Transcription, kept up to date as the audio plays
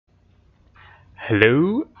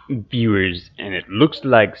Hello, viewers, and it looks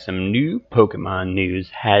like some new Pokemon news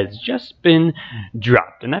has just been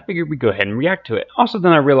dropped, and I figured we'd go ahead and react to it. Also,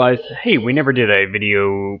 then I realized, hey, we never did a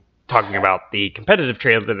video talking about the competitive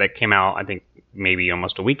trailer that came out, I think, maybe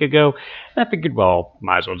almost a week ago, and I figured, well,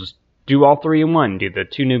 might as well just do all three in one, do the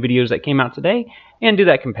two new videos that came out today, and do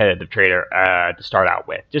that competitive trailer to start out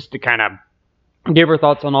with, just to kind of give our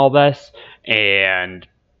thoughts on all this, and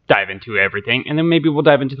dive into everything, and then maybe we'll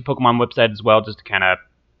dive into the Pokemon website as well, just to kind of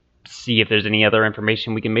see if there's any other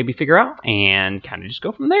information we can maybe figure out, and kind of just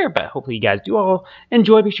go from there. But hopefully you guys do all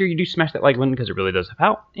enjoy. Be sure you do smash that like button, because it really does help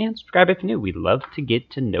out, and subscribe if you're new. We'd love to get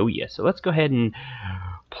to know you. So let's go ahead and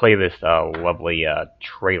play this lovely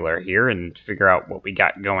trailer here, and figure out what we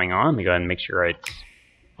got going on. Let me go ahead and make sure it's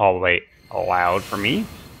all the way loud for me.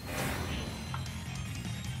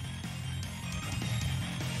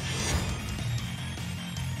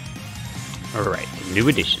 Alright, new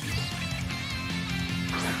additions.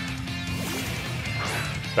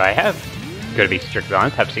 So I have, gotta be strictly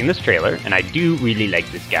honest, have seen this trailer, and I do really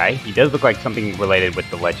like this guy. He does look like something related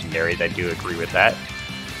with the legendaries, I do agree with that.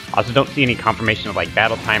 Also don't see any confirmation of like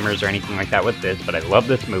battle timers or anything like that with this, but I love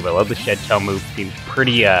this move. I love the Shed Shell move. Seems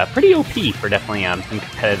pretty OP for definitely some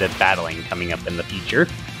competitive battling coming up in the future.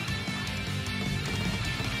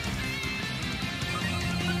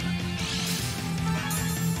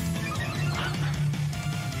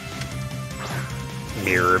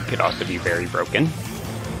 Mirror could also be very broken.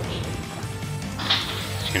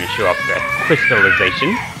 Just gonna show up the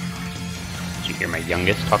crystallization. Did you hear my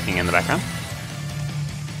youngest talking in the background?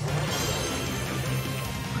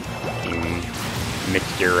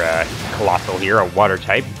 Mr. Colossal here, a water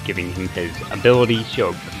type, giving him his ability,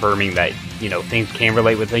 confirming that, you know, things can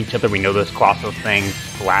relate with each other. We know those Colossal things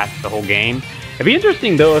last the whole game. It'd be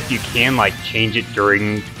interesting though if you can like change it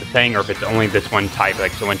during the thing, or if it's only this one type.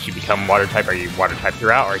 Like, so once you become water type, are you water type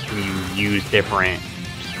throughout, or can you use different,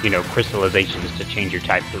 you know, crystallizations to change your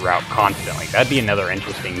type throughout constantly? That'd be another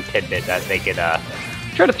interesting tidbit that they could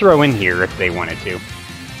try to throw in here if they wanted to.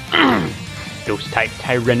 Ghost type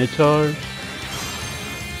Tyranitar.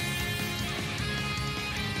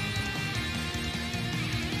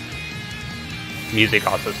 Music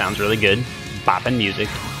also sounds really good. Bopping music.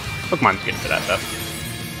 Pokemon's good for that, though.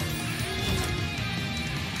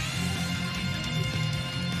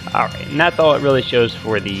 Alright, and that's all it really shows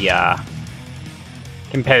for the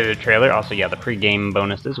competitive trailer. Also, yeah, the pre-game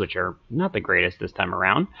bonuses, which are not the greatest this time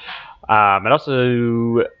around. But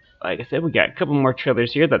also, like I said, we got a couple more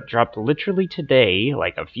trailers here that dropped literally today,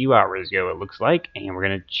 like a few hours ago, it looks like. And we're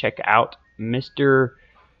going to check out Mr.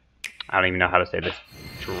 I don't even know how to say this.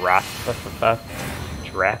 Giraffe.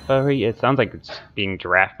 It sounds like it's being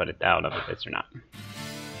giraffe, but I don't know if it is or not.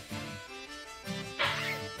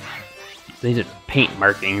 These are paint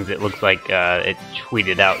markings. It looks like it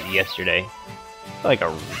tweeted out yesterday. Like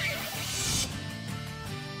a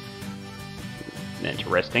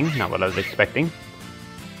interesting, not what I was expecting.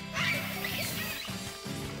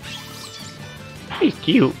 He's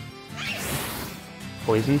cute.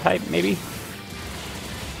 Poison type, maybe.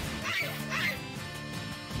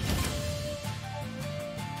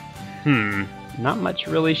 Not much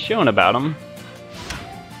really shown about him.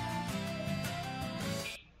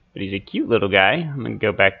 But he's a cute little guy. I'm gonna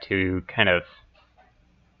go back to kind of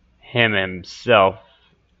him himself.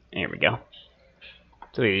 There we go.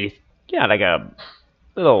 So he's got like a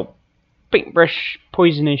little paintbrush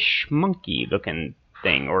poisonous monkey looking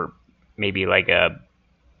thing, or maybe like a,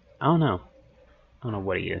 I don't know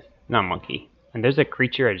what he is. Not a monkey. And there's a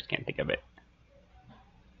creature, I just can't think of it.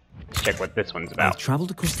 Let's check what this one's about. I've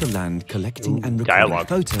traveled across the land collecting and recording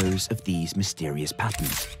photos of these mysterious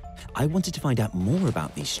patterns. I wanted to find out more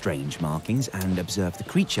about these strange markings and observe the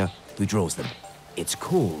creature who draws them. It's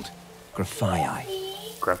called Graphii.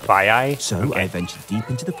 Graphii? So okay. I ventured deep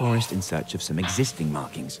into the forest in search of some existing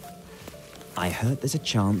markings. I heard there's a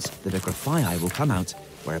chance that a Graphii will come out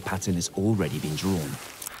where a pattern has already been drawn.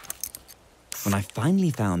 When I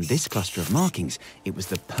finally found this cluster of markings, it was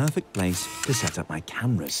the perfect place to set up my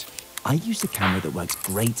cameras. I used a camera that works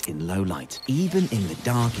great in low light. Even in the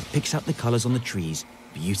dark, it picks up the colors on the trees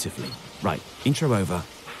beautifully. Right, intro over.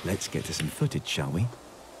 Let's get to some footage, shall we?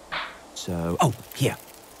 So, oh, here.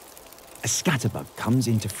 A scatterbug comes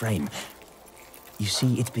into frame. You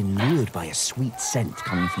see, it's been lured by a sweet scent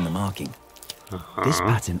coming from the marking. This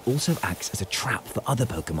pattern also acts as a trap for other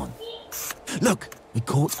Pokemon. Look, we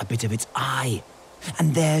caught a bit of its eye.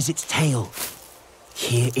 And there's its tail.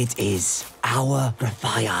 Here it is, our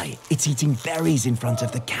Graphii. It's eating berries in front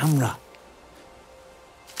of the camera.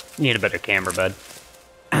 Need a better camera, bud.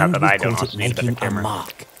 And Not that I don't caught also it need a better making a camera.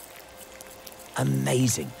 mark.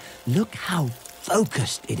 Amazing. Look how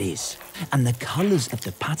focused it is. And the colors of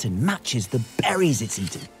the pattern matches the berries it's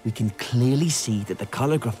eaten. We can clearly see that the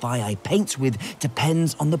color Grafii paints with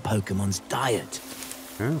depends on the Pokemon's diet.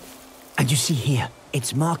 Oh. And you see here,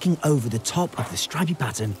 it's marking over the top of the stripy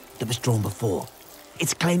pattern that was drawn before.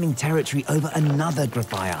 It's claiming territory over another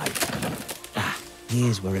Grafii.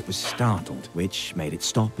 Here's where it was startled, which made it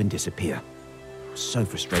stop and disappear. So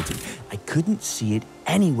frustrating. I couldn't see it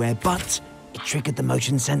anywhere, but it triggered the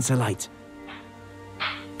motion sensor light.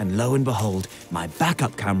 And lo and behold, my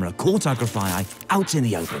backup camera caught our Grafii out in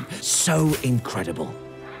the open. So incredible.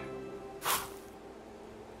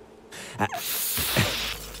 I'll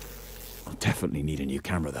definitely need a new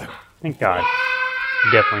camera, though. Thank God.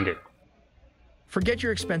 Definitely do. Forget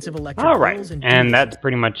your expensive electric Alright, bills and that's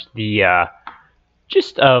pretty much the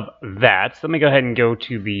gist of that. So let me go ahead and go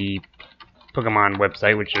to the Pokemon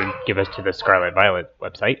website, which would give us to the Scarlet Violet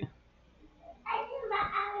website.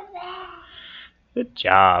 Good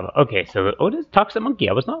job. Okay, so it is Toxic Monkey.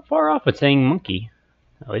 I was not far off with saying monkey.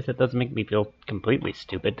 At least that doesn't make me feel completely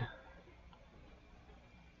stupid.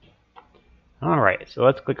 Alright, so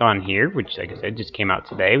let's click on here, which, like I said, just came out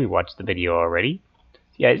today. We watched the video already.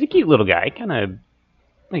 Yeah, he's a cute little guy. Kind of,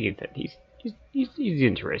 like I said, he's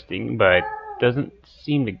interesting, but doesn't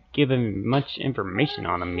seem to give him much information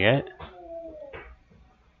on him yet.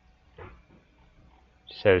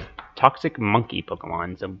 It says Toxic Monkey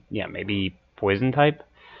Pokemon, so yeah, maybe poison type.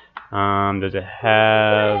 Does it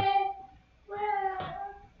have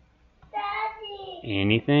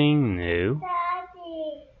anything? No.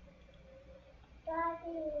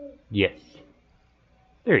 Yes.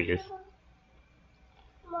 There he is.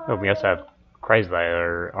 Oh, we also have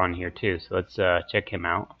Chrysler on here too, so let's check him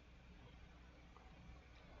out.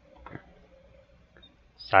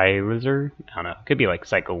 Psylizard? I don't know. Could be like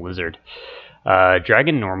Psycho Lizard.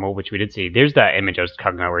 Dragon Normal, which we did see. There's that image I was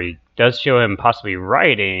talking about where he does show him possibly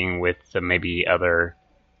riding with some maybe other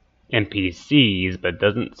NPCs, but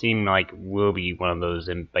doesn't seem like we'll be one of those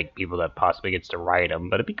like people that possibly gets to ride him.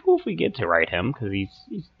 But it'd be cool if we get to ride him because he's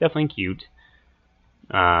definitely cute.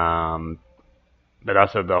 But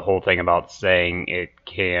also the whole thing about saying it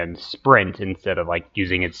can sprint instead of like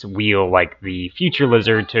using its wheel like the Future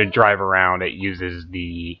Lizard to drive around. It uses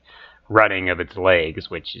the running of its legs,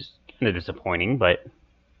 which is kind of disappointing. But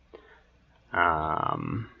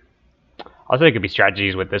also there could be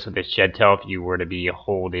strategies with this shed tail if you were to be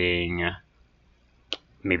holding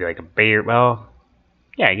maybe like a bear. Well,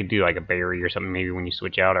 yeah, you could do like a berry or something maybe when you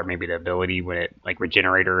switch out, or maybe the ability when it like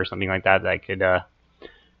regenerator or something like that that could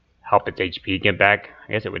help its HP get back.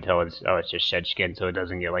 I guess it would tell it's, oh, it's just shed skin so it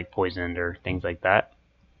doesn't get like poisoned or things like that.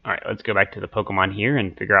 Alright, let's go back to the Pokemon here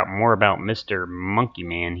and figure out more about Mr. Monkey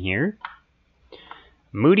Man here.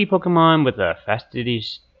 Moody Pokemon with a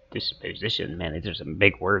fastidious disposition. Man, these are some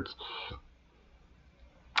big words.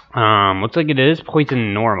 Looks like it is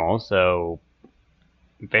poison normal, so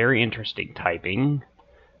very interesting typing.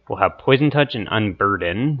 We'll have Poison Touch and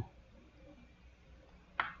Unburden.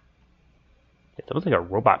 It looks like a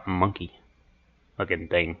robot monkey looking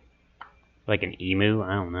thing. Like an emu?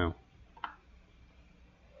 I don't know.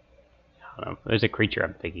 There's a creature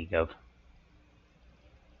I'm thinking of.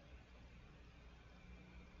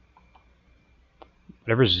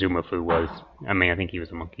 Whatever Zumafu was. I mean, I think he was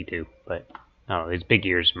a monkey too, but I don't know. His big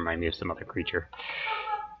ears remind me of some other creature.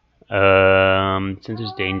 Since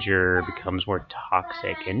his danger becomes more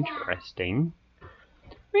toxic. Interesting. I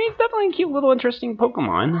mean, it's definitely a cute little interesting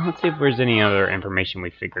Pokemon. Let's see if there's any other information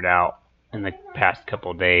we figured out in the past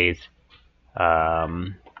couple days. Like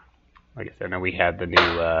I said, I know we had the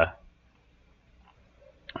new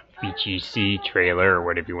VGC trailer, or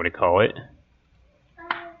whatever you want to call it.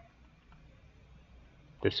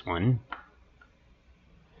 This one.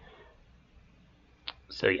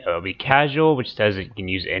 So yeah, it'll be casual, which says that you can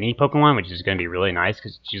use any Pokemon, which is going to be really nice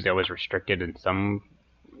because it's usually always restricted in some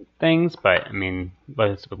things. But I mean,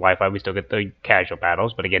 with Wi-Fi, we still get the casual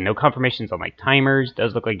battles. But again, no confirmations on like timers.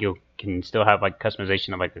 Does look like you can still have like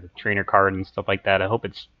customization of like the trainer card and stuff like that. I hope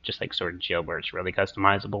it's just like Sword and Shield where it's really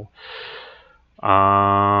customizable.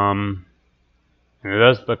 And it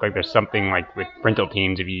does look like there's something like with rental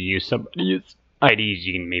teams. If you use somebody's IDs,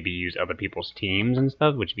 you can maybe use other people's teams and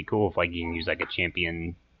stuff, which would be cool if like you can use like a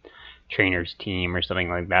champion trainers team or something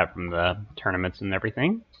like that from the tournaments and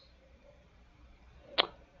everything.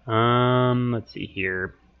 Let's see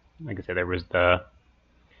here. Like I said, there was the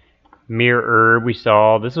Mirror Herb we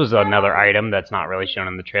saw. This was another item that's not really shown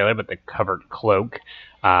in the trailer, but the covered cloak.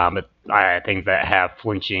 But things that have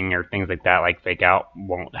flinching or things like that, like Fake Out,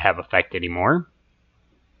 won't have effect anymore.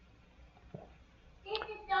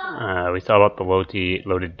 We saw about the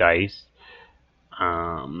loaded dice.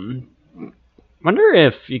 Wonder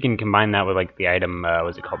if you can combine that with like the item,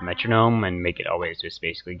 what's it called, metronome, and make it always just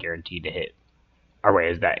basically guaranteed to hit. Or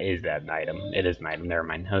wait, is that an item? It is an item. Never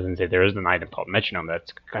mind. I was gonna say there is an item called metronome. I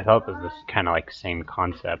thought it was this kind of like same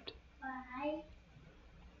concept.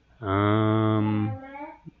 No.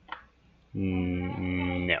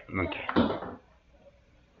 Okay.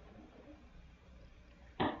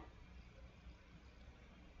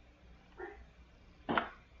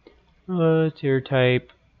 Tier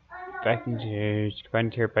type. Vacuum tiers.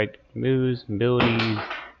 Combined tier by moves, abilities.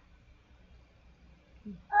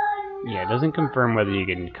 Yeah, it doesn't confirm whether you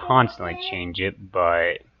can constantly change it,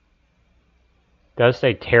 but it does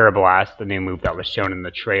say Terra Blast, the new move that was shown in the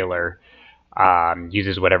trailer,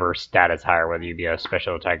 uses whatever stat is higher, whether you be a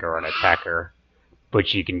special attacker or an attacker,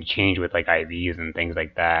 but you can change with like IVs and things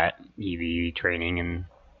like that, EV training, and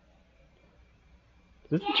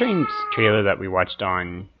is this the trailer that we watched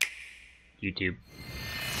on YouTube?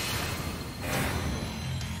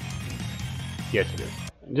 Yes, it is.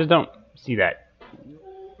 I just don't see that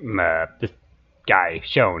this guy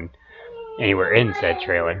shown anywhere in said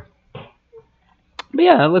trailer. But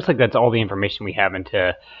yeah, it looks like that's all the information we have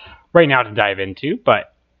right now to dive into.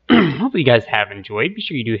 But hopefully you guys have enjoyed. Be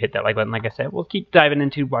sure you do hit that like button. Like I said, we'll keep diving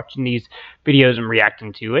into watching these videos and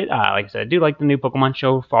reacting to it. Like I said, I do like the new Pokemon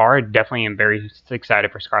so far. I definitely am very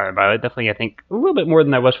excited for Scarlet and Violet. Definitely, I think a little bit more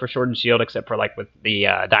than I was for Sword and Shield, except for like with the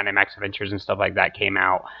Dynamax Adventures and stuff like that came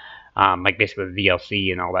out. Like basically the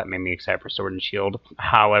DLC and all that made me excited for Sword and Shield.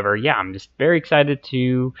 However, yeah, I'm just very excited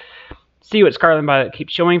to see what Scarlet and Violet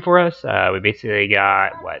keeps showing for us. We basically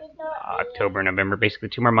got, what, October, November, basically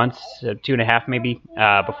 2 more months, 2.5 maybe,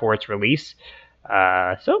 before its release.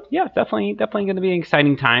 So, yeah, definitely going to be an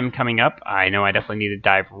exciting time coming up. I know I definitely need to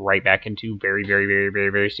dive right back into very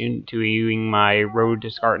soon to doing my road to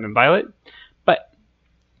Scarlet and Violet. But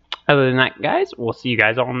other than that, guys, we'll see you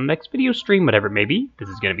guys all in the next video stream, whatever it may be. This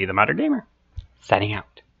is going to be the Modern Gamer, signing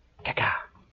out. Caca.